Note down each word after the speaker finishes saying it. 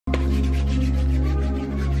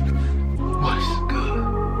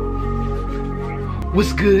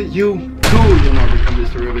What's good, you? Cool, you know, become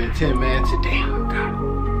this real in 10, man. Today, oh God.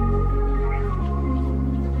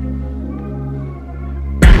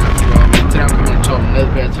 Today I'm coming to talk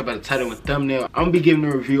another video, talk about the title and thumbnail. I'm gonna be giving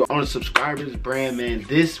a review on the subscribers brand, man.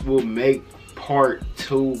 This will make part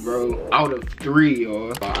 2, bro, out of 3,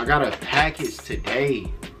 y'all. I got a package today.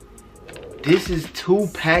 This is 2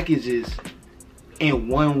 packages in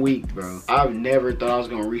 1 week, bro. I've never thought I was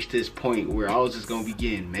gonna reach this point where I was just gonna be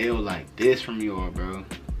getting mail like this from y'all, bro.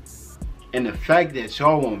 And the fact that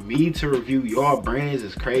y'all want me to review y'all brands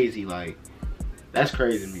is crazy. Like, that's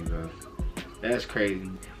crazy to me, bro. That's crazy.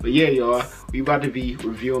 But yeah, y'all, we about to be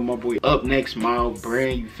reviewing my boy Upnextlifestyle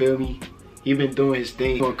brand, you feel me? He been doing his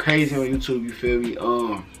thing, going crazy on YouTube, you feel me?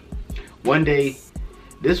 One day,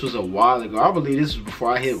 this was a while ago, I believe this was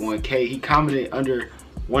before I hit 1K, he commented under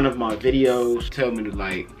one of my videos, tell me to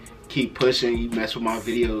like keep pushing, you mess with my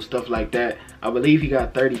videos, stuff like that. I believe he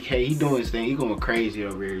got 30K. He doing his thing, he going crazy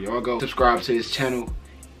over here. Y'all go subscribe to his channel.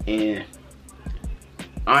 And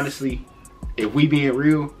honestly, if we being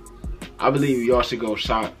real, I believe y'all should go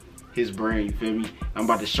shop his brand, you feel me? I'm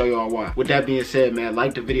about to show y'all why. With that being said, man,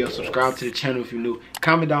 like the video, subscribe to the channel if you're new.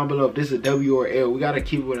 Comment down below if this is a W or L. We gotta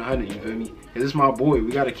keep it 100, you feel me? Cause it's my boy,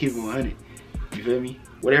 we gotta keep it 100, you feel me?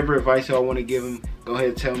 Whatever advice y'all wanna give him, go ahead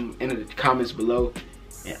and tell him in the comments below.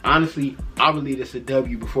 And honestly, I believe it's a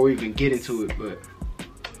W before we even get into it. But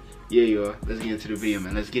yeah, y'all, let's get into the video,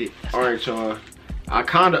 man. Let's get it. All right, y'all. I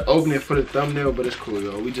kind of opened it for the thumbnail, but it's cool,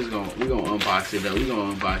 y'all. We gonna unbox it though. We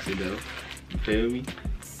gonna unbox it though. You feel me?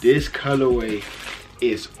 This colorway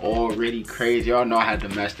is already crazy. Y'all know I had to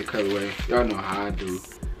match the colorway. Y'all know how I do.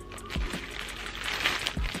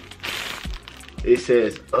 It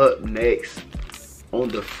says Up Next on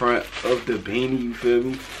the front of the beanie, you feel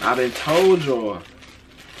me? I done told y'all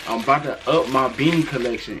I'm about to up my beanie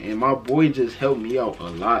collection, and my boy just helped me out a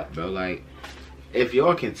lot, bro. Like, if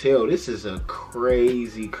y'all can tell, this is a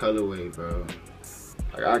crazy colorway, bro.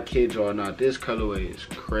 Like, I kid y'all not, this colorway is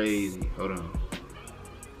crazy. Hold on.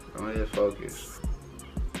 Go ahead, focus.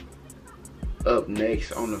 Up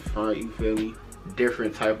Next on the front, you feel me?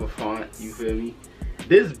 Different type of font, you feel me?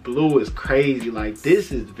 This blue is crazy. Like,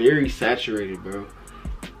 this is very saturated, bro.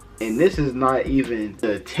 And this is not even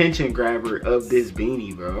the attention grabber of this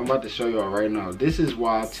beanie, bro. I'm about to show y'all right now. This is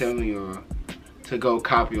why I'm telling y'all to go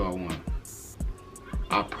copy y'all one.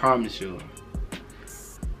 I promise y'all.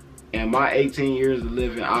 In my 18 years of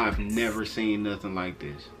living, I've never seen nothing like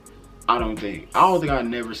this. I don't think I've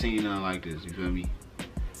never seen nothing like this, you feel me?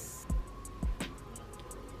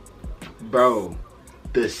 Bro,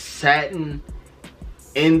 the satin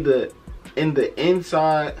in the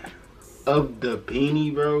inside of the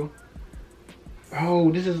beanie, bro.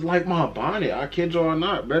 Bro, this is like my bonnet. I kid y'all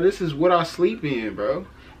not, bro. This is what I sleep in, bro.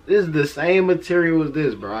 This is the same material as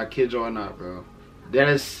this, bro. I kid y'all not, bro.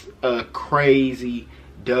 That's a crazy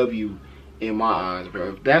W in my eyes, bro.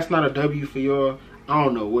 If that's not a W for y'all, I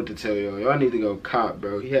don't know what to tell y'all. Y'all need to go cop,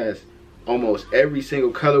 bro. He has almost every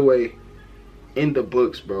single colorway in the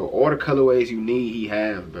books, bro. All the colorways you need, he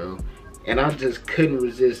has, bro. And I just couldn't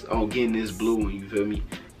resist on getting this blue one, you feel me?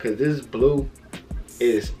 Cause this blue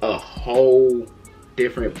is a whole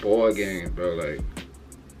different ball game, bro. Like,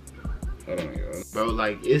 hold on, y'all. Bro,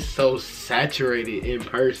 like, it's so saturated in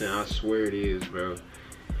person. I swear it is, bro.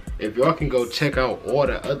 If y'all can go check out all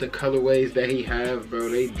the other colorways that he have, bro,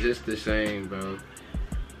 they just the same, bro.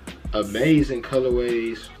 Amazing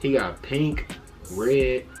colorways. He got pink,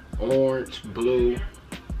 red, orange, blue,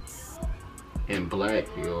 and black,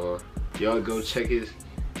 y'all. Y'all go check his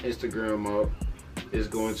Instagram out. It's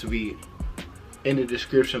going to be in the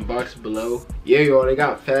description box below. Yeah, y'all, they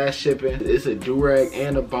got fast shipping. It's a do-rag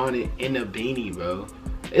and a bonnet and a beanie, bro.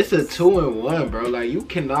 It's a 2-in-1, bro. Like, you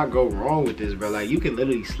cannot go wrong with this, bro. Like, you can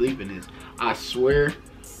literally sleep in this. I swear,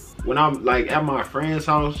 when I'm like at my friend's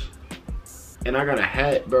house and I got a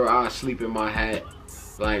hat, bro, I sleep in my hat.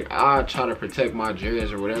 Like, I try to protect my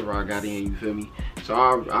dreads or whatever I got in, you feel me? So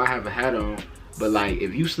I have a hat on. But like,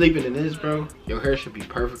 if you sleeping in this, bro, your hair should be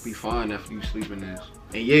perfectly fine after you sleep in this.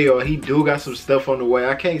 And yeah, y'all, he do got some stuff on the way.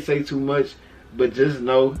 I can't say too much, but just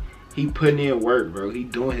know he putting in work, bro. He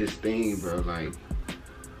doing his thing, bro. Like,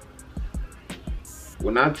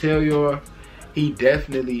 when I tell y'all, he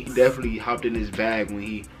definitely hopped in his bag when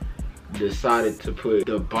he decided to put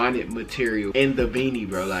the bonnet material in the beanie,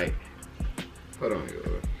 bro. Like, hold on,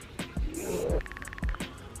 y'all.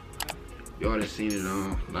 Y'all done seen it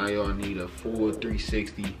on. Now y'all need a full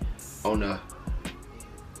 360 on a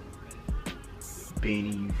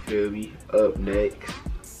beanie, you feel me? Up next.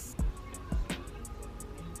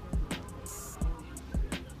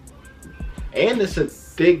 And it's a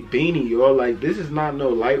thick beanie, y'all. Like, this is not no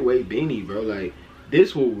lightweight beanie, bro. Like,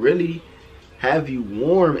 this will really have you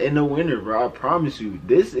warm in the winter, bro. I promise you.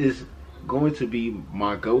 This is going to be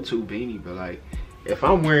my go-to beanie, but like, if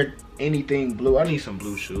I'm wearing anything blue, I need some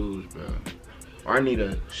blue shoes, bro. Or I need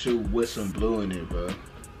a shoe with some blue in it, bro.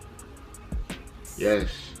 Yes.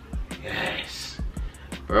 Yes.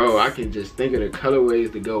 Bro, I can just think of the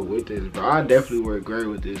colorways to go with this, bro. I definitely wear gray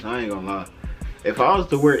with this. I ain't gonna lie. If I was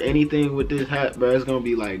to wear anything with this hat, bro, it's gonna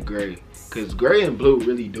be like gray. Cause gray and blue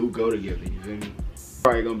really do go together, you feel me?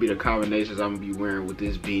 Probably gonna be the combinations I'm gonna be wearing with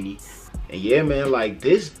this beanie. And yeah, man, like,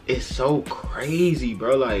 this is so crazy,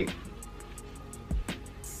 bro. Like,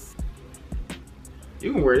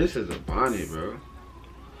 you can wear this as a bonnet, bro.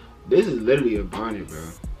 This is literally a bonnet, bro.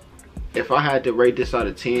 If I had to rate this out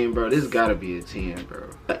of 10, bro, this gotta be a 10, bro.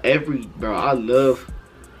 Bro, I love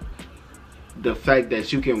the fact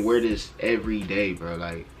that you can wear this every day, bro.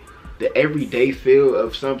 Like, the everyday feel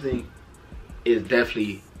of something is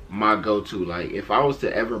definitely my go-to. Like, if I was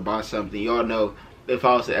to ever buy something, y'all know, if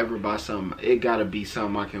I was to ever buy something, it gotta be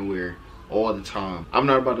something I can wear all the time. I'm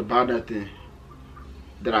not about to buy nothing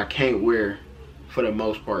that I can't wear for the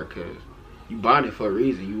most part, because you buying it for a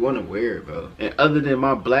reason. You want to wear it, bro. And other than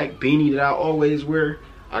my black beanie that I always wear,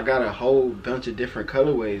 I got a whole bunch of different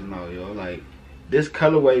colorways now, yo. Like, this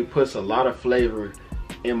colorway puts a lot of flavor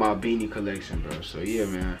in my beanie collection, bro. So yeah,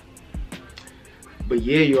 man. But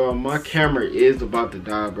yeah, y'all, my camera is about to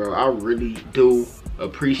die, bro. I really do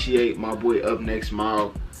appreciate my boy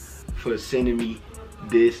Upnextlifestyle for sending me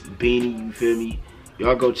this beanie, you feel me?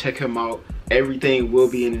 Y'all go check him out. Everything will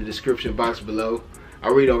be in the description box below. I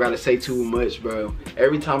really don't gotta say too much, bro.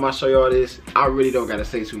 Every time I show y'all this, I really don't gotta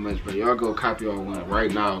say too much, bro. Y'all go copy y'all one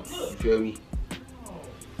right now, you feel me?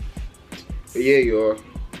 But yeah, y'all,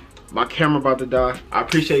 my camera about to die. I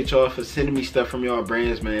appreciate y'all for sending me stuff from y'all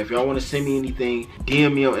brands, man. If y'all want to send me anything,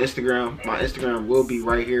 DM me on Instagram. My Instagram will be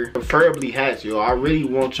right here. Preferably hats, y'all. I really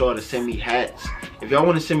want y'all to send me hats. If y'all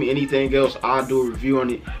want to send me anything else, I'll do a review on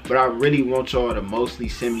it. But I really want y'all to mostly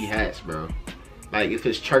send me hats, bro. Like, if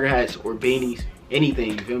it's trucker hats or beanies,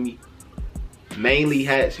 anything, you feel me? Mainly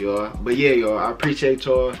hats, y'all. But yeah, y'all, I appreciate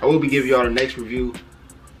y'all. I will be giving y'all the next review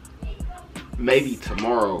maybe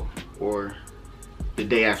tomorrow or the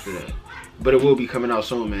day after that, but it will be coming out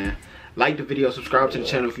soon, man. Like the video, subscribe to the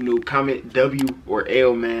channel if you're new, comment W or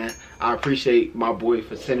L, man. I appreciate my boy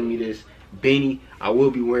for sending me this beanie. I will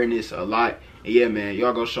be wearing this a lot, and yeah, man,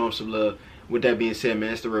 y'all go show him some love. With that being said,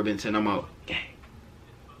 man, it's the real Ben 10. I'm out. Gang.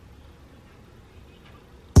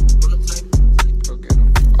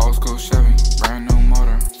 Old school Chevy, brand new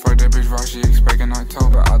motor. Fuck that bitch rock, she expecting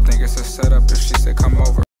October. I think it's a setup if she said come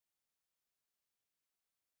over.